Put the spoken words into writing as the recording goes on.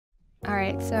All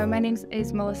right, so my name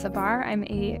is Melissa Barr. I'm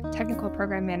a technical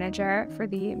program manager for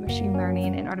the machine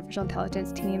learning and artificial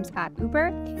intelligence teams at Uber,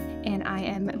 and I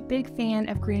am a big fan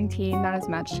of green tea, not as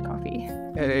much coffee.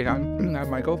 Hey, I'm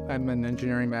Michael. I'm an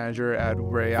engineering manager at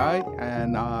Uber AI,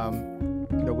 and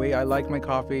the way I like my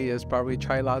coffee is probably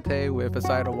chai latte with a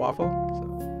side of waffle.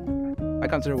 So I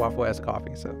consider waffle as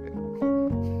coffee. So.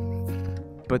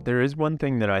 But there is one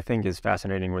thing that I think is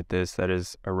fascinating with this that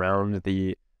is around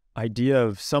the idea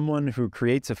of someone who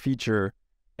creates a feature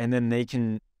and then they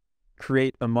can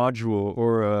create a module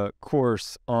or a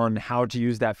course on how to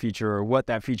use that feature or what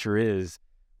that feature is,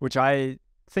 which I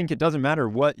think it doesn't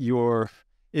matter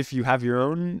if you have your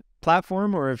own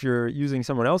platform or if you're using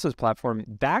someone else's platform,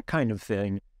 that kind of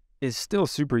thing is still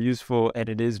super useful and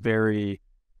it is very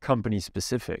company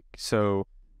specific. So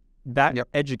that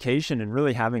education and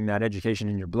really having that education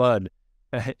in your blood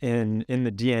in the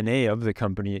DNA of the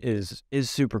company is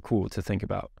super cool to think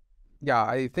about. Yeah,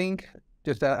 I think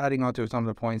just adding on to some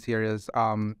of the points here is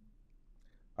I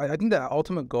think the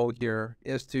ultimate goal here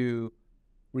is to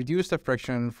reduce the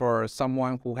friction for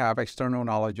someone who have external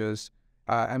knowledges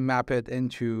and map it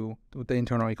into the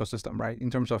internal ecosystem, right? In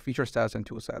terms of feature sets and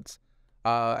tool sets.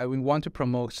 And we want to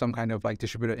promote some kind of like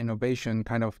distributed innovation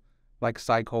kind of like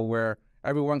cycle where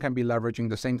everyone can be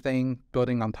leveraging the same thing,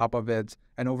 building on top of it,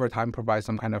 and over time provide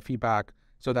some kind of feedback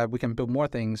so that we can build more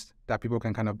things that people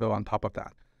can kind of build on top of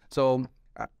that. So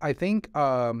I think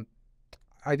I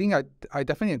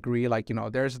definitely agree. Like,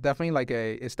 there's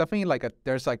definitely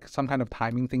there's like some kind of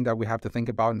timing thing that we have to think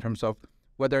about in terms of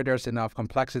whether there's enough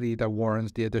complexity that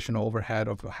warrants the additional overhead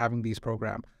of having these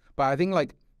programs. But I think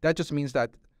like that just means that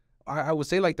I would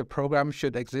say like the program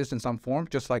should exist in some form,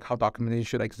 just like how documentation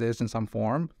should exist in some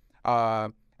form.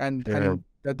 And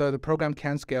the program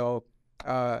can scale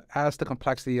as the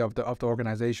complexity of the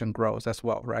organization grows as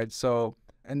well, right? So,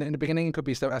 and in the beginning, it could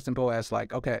be as simple as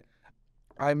like, okay,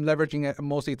 I'm leveraging a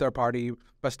mostly third party,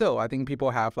 but still, I think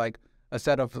people have like a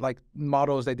set of like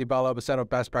models they develop, a set of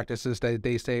best practices that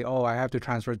they say, oh, I have to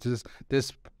transfer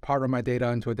this part of my data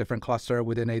into a different cluster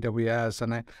within AWS,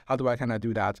 and how do I kind of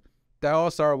do that? That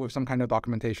all start with some kind of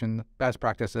documentation, best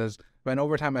practices. When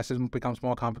over time, as it becomes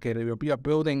more complicated, we'll be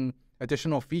building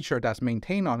additional feature that's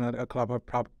maintained on a cloud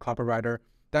provider.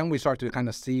 Then we start to kind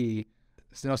of see,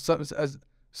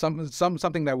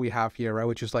 something that we have here, right?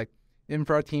 Which is like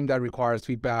infra team that requires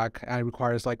feedback and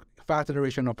requires like fast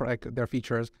iteration of like their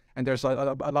features. And there's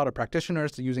a lot of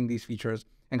practitioners using these features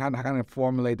and kind of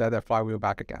formulate that flywheel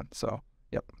back again. So,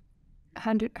 yep.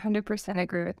 100%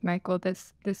 agree with Michael.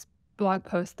 This blog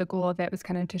post, the goal of it was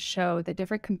kind of to show the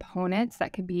different components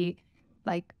that could be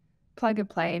like plug and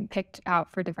play and picked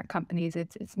out for different companies.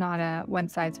 It's not a one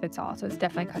size fits all, so it's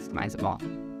definitely customizable.